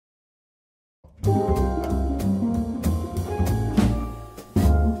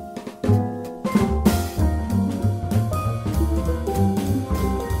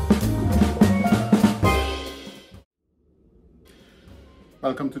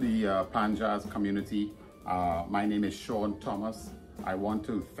Welcome to the Pan Jazz community. My name is Sean Thomas. I want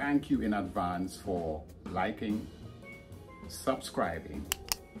to thank you in advance for liking, subscribing,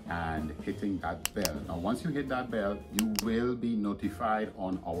 and hitting that bell. Now, once you hit that bell, you will be notified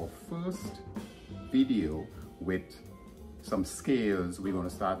on our first video with some scales we're going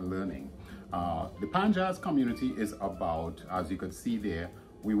to start learning. The Pan Jazz community is about, as you can see there,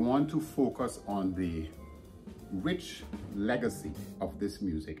 we want to focus on the rich legacy of this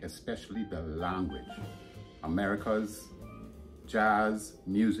music, especially the language. America's jazz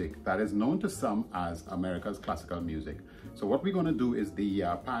music that is known to some as America's classical music. So what we're going to do is the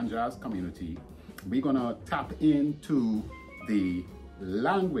Pan Jazz community, we're going to tap into the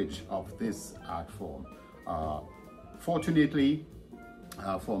language of this art form. Fortunately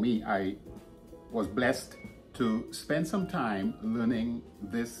for me, I was blessed to spend some time learning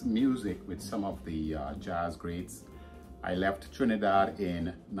this music with some of the jazz greats. I left Trinidad in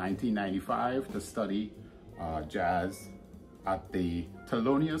 1995 to study jazz at the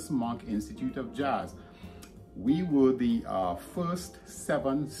Thelonious Monk Institute of Jazz. We were the first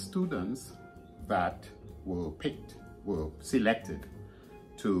 7 students that were selected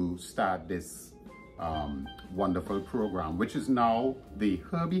to start this wonderful program, which is now the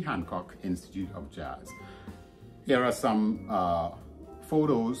Herbie Hancock Institute of Jazz. Here are some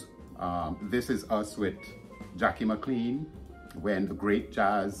photos. This is us with Jackie McLean when the great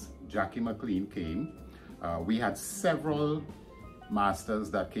jazz Jackie McLean came. We had several masters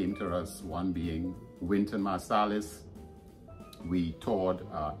that came to us, one being Wynton Marsalis. We toured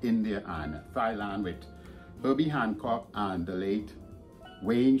India and Thailand with Herbie Hancock and the late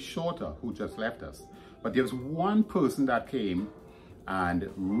Wayne Shorter, who just left us. But there was one person that came and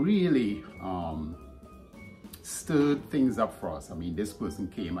really stirred things up for us. I mean, this person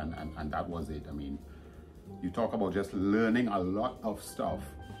came and that was it. I mean, you talk about just learning a lot of stuff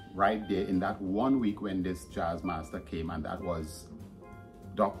right there in that 1 week when this jazz master came, and that was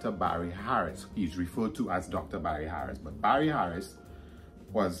Dr. Barry Harris. He's referred to as Dr. Barry Harris, but Barry Harris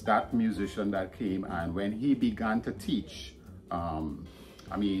was that musician that came, and when he began to teach,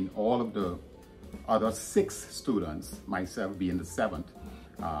 I mean, all of the other 6 students, myself being the 7th,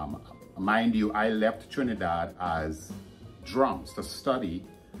 mind you, I left Trinidad as drums to study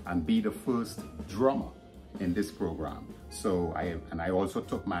and be the first drummer in this program. So I also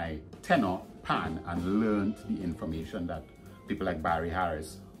took my tenor pan and learned the information that people like Barry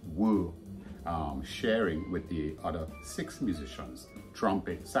Harris were sharing with the other 6 musicians: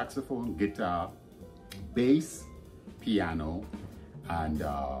 trumpet, saxophone, guitar, bass, piano, and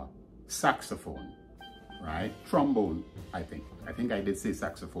saxophone, right? Trombone, I think I did say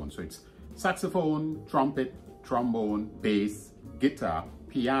saxophone. So it's saxophone, trumpet, trombone, bass, guitar,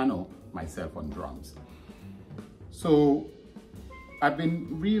 piano, myself on drums. So I've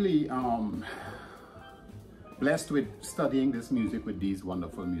been really blessed with studying this music with these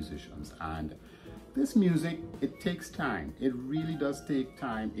wonderful musicians. And this music, it takes time. It really does take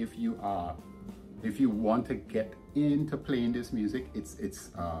time if you want to get into playing this music.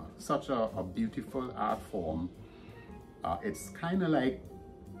 It's such a beautiful art form. It's kind of like,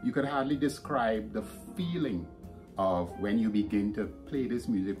 you could hardly describe the feeling of when you begin to play this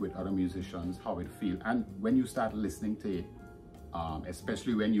music with other musicians, how it feels, and when you start listening to it,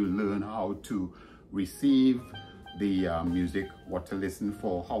 especially when you learn how to receive the music, what to listen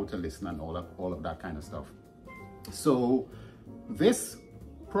for, how to listen, and all of that kind of stuff. So this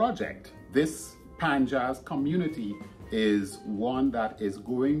project, this Pan Jazz community, is one that is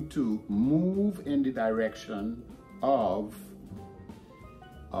going to move in the direction of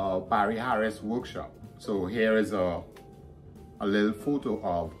Barry Harris workshop. So here is a little photo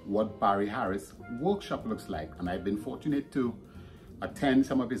of what Barry Harris workshop looks like, and I've been fortunate to attend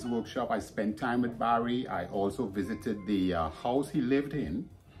some of his workshop. I spent time with Barry. I also visited the house he lived in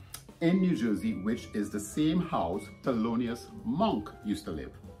New Jersey, which is the same house Thelonious Monk used to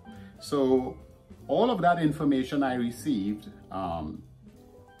live. So all of that information I received,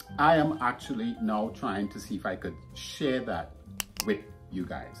 I am actually now trying to see if I could share that with you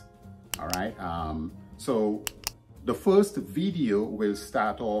guys. All right. So the first video will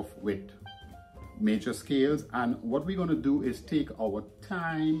start off with major scales, and what we're going to do is take our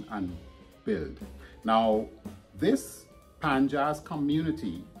time and build. Now, this Pan Jazz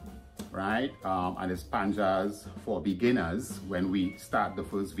community, right, and it's Pan Jazz for beginners when we start the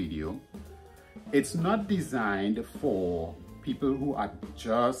first video, it's not designed for people who are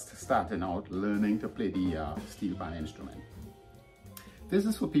just starting out learning to play the steel pan instrument. This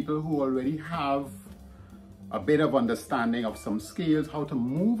is for people who already have a bit of understanding of some scales, how to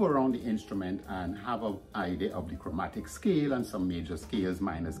move around the instrument and have an idea of the chromatic scale and some major scales,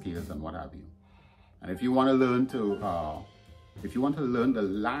 minor scales, and what have you. And if you want to learn the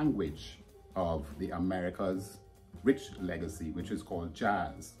language of the America's rich legacy, which is called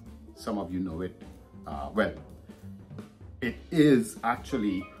jazz, some of you know it well. It is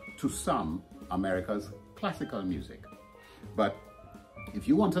actually, to some, America's classical music. But if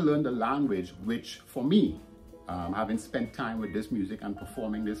you want to learn the language, which for me, having spent time with this music and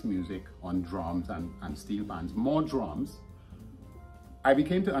performing this music on drums and steel pans, more drums, I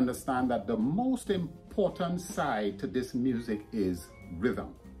became to understand that the most important side to this music is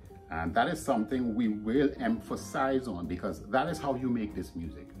rhythm. And that is something we will emphasize on, because that is how you make this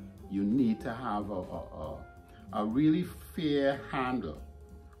music. You need to have a really fair handle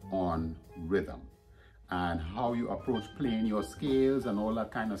on rhythm, and how you approach playing your scales and all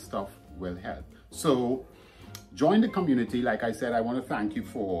that kind of stuff will help. So join the community. Like I said, I want to thank you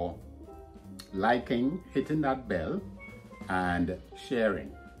for liking, hitting that bell, and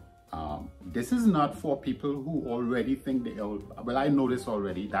sharing. This is not for people who already think they are, well, I know this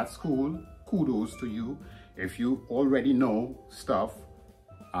already. That's cool. Kudos to you. If you already know stuff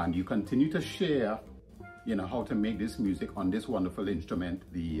and you continue to share, you know, how to make this music on this wonderful instrument,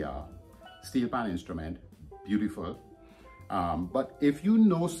 the steel pan instrument, beautiful. But if you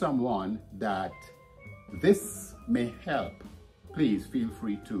know someone that this may help, please feel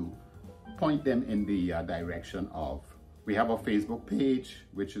free to point them in the direction of, we have a Facebook page,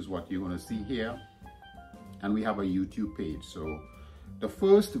 which is what you're going to see here, and we have a YouTube page. So the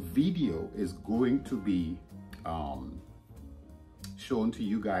first video is going to be shown to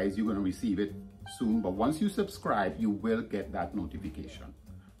you guys. You're going to receive it soon, but once you subscribe, you will get that notification.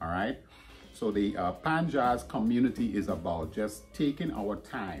 All right. So the Pan Jazz community is about just taking our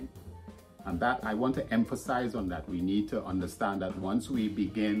time, and that I want to emphasize on that. We need to understand that once we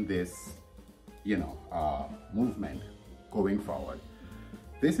begin this, you know, movement going forward,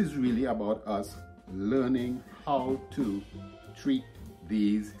 this is really about us learning how to treat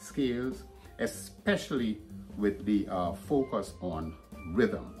these scales, especially with the focus on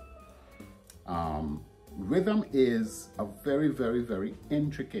rhythm. Rhythm is a very, very, very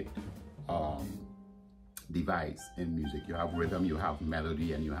intricate device in music. You have rhythm, you have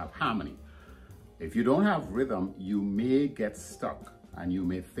melody, and you have harmony. If you don't have rhythm, you may get stuck and you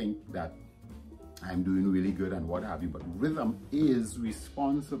may think that I'm doing really good and what have you, but rhythm is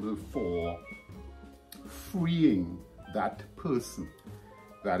responsible for freeing that person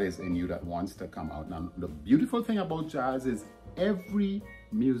that is in you that wants to come out. Now, the beautiful thing about jazz is every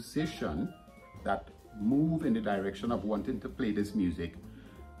musician that move in the direction of wanting to play this music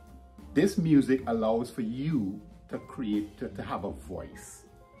allows for you to create, to have a voice.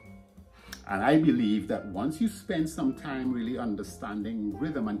 And I believe that once you spend some time really understanding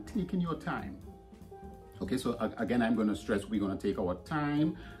rhythm and taking your time, okay, so again, I'm going to stress, we're going to take our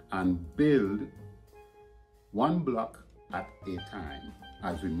time and build one block at a time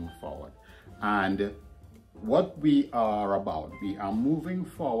as we move forward. And what we are about, we are moving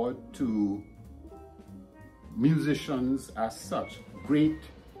forward to musicians as such, great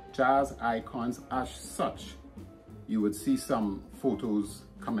jazz icons as such. You would see some photos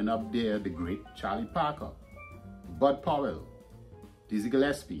coming up there, the great Charlie Parker, Bud Powell, Dizzy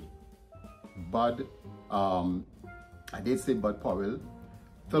Gillespie, Bud, I did say Bud Powell,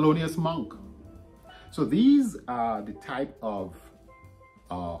 Thelonious Monk. So these are the type of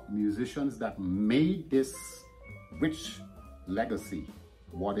musicians that made this rich legacy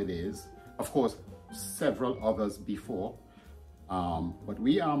what it is. Of course, several others before, but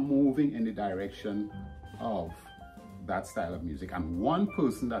we are moving in the direction of that style of music. And one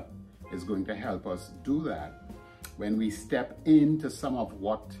person that is going to help us do that when we step into some of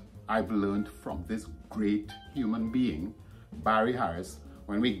what I've learned from this great human being, Barry Harris,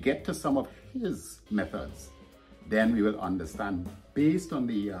 when we get to some of his methods, then we will understand, based on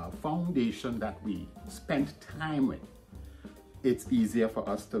the foundation that we spent time with, it's easier for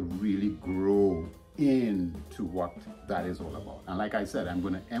us to really grow into what that is all about. And like I said, I'm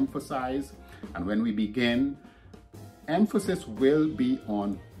going to emphasize, and when we begin, emphasis will be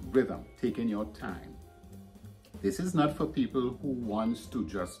on rhythm, taking your time. This is not for people who wants to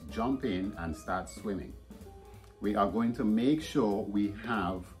just jump in and start swimming. We are going to make sure we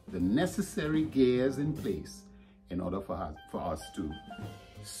have the necessary gears in place in order for us to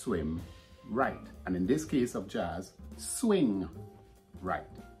swim right. And in this case of jazz, swing right.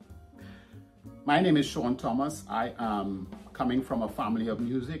 My name is Sean Thomas. I am coming from a family of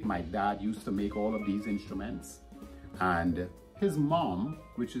music. My dad used to make all of these instruments, and his mom,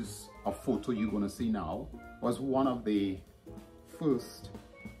 which is a photo you're going to see now, was one of the first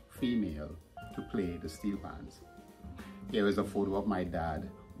female to play the steel pans. Here is a photo of my dad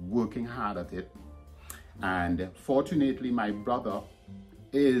working hard at it. And fortunately, my brother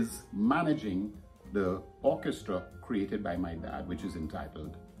is managing the orchestra created by my dad, which is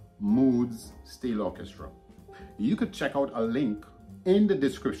entitled Moods Steel Orchestra. You could check out a link in the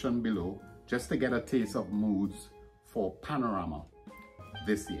description below just to get a taste of Moods for Panorama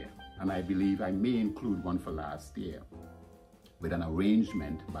this year. And I believe I may include one for last year with an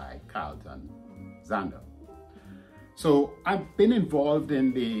arrangement by Carlton Zander. So I've been involved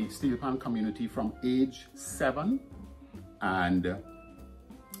in the steel pan community from age 7, and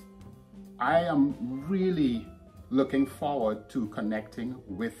I am really looking forward to connecting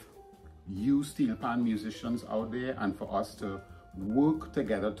with you steel pan musicians out there, and for us to work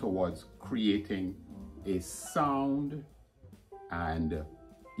together towards creating a sound and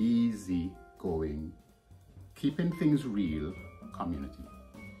easy going, keeping things real community.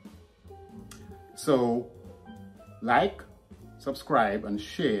 So like, subscribe and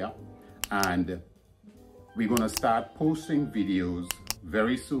share, and we're gonna start posting videos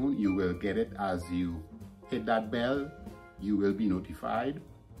very soon. You will get it as you hit that bell. You will be notified,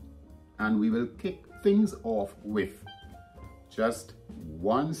 and we will kick things off with just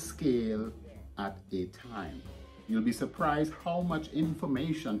one scale at a time. You'll be surprised how much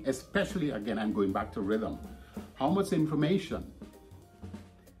information, especially, again, I'm going back to rhythm, how much information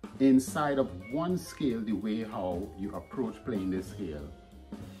inside of one scale, the way how you approach playing this scale.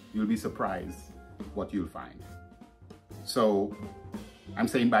 You'll be surprised what you'll find. So I'm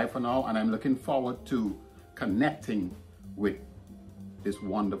saying bye for now, and I'm looking forward to connecting with this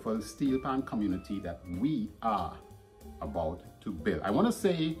wonderful steel pan community that we are about to build. I want to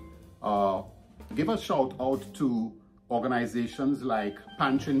say, give a shout out to organizations like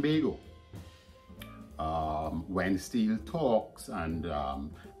Pan Trinbago, When Steel Talks, and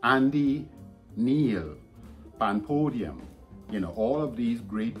Andy Neal, Pan Podium, you know, all of these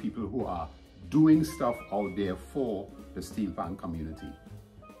great people who are doing stuff out there for the steel pan community.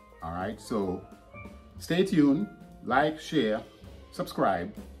 All right, so stay tuned, like, share,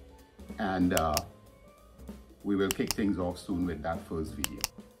 subscribe, and we will kick things off soon with that first video.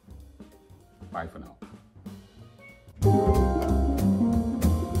 Bye for now.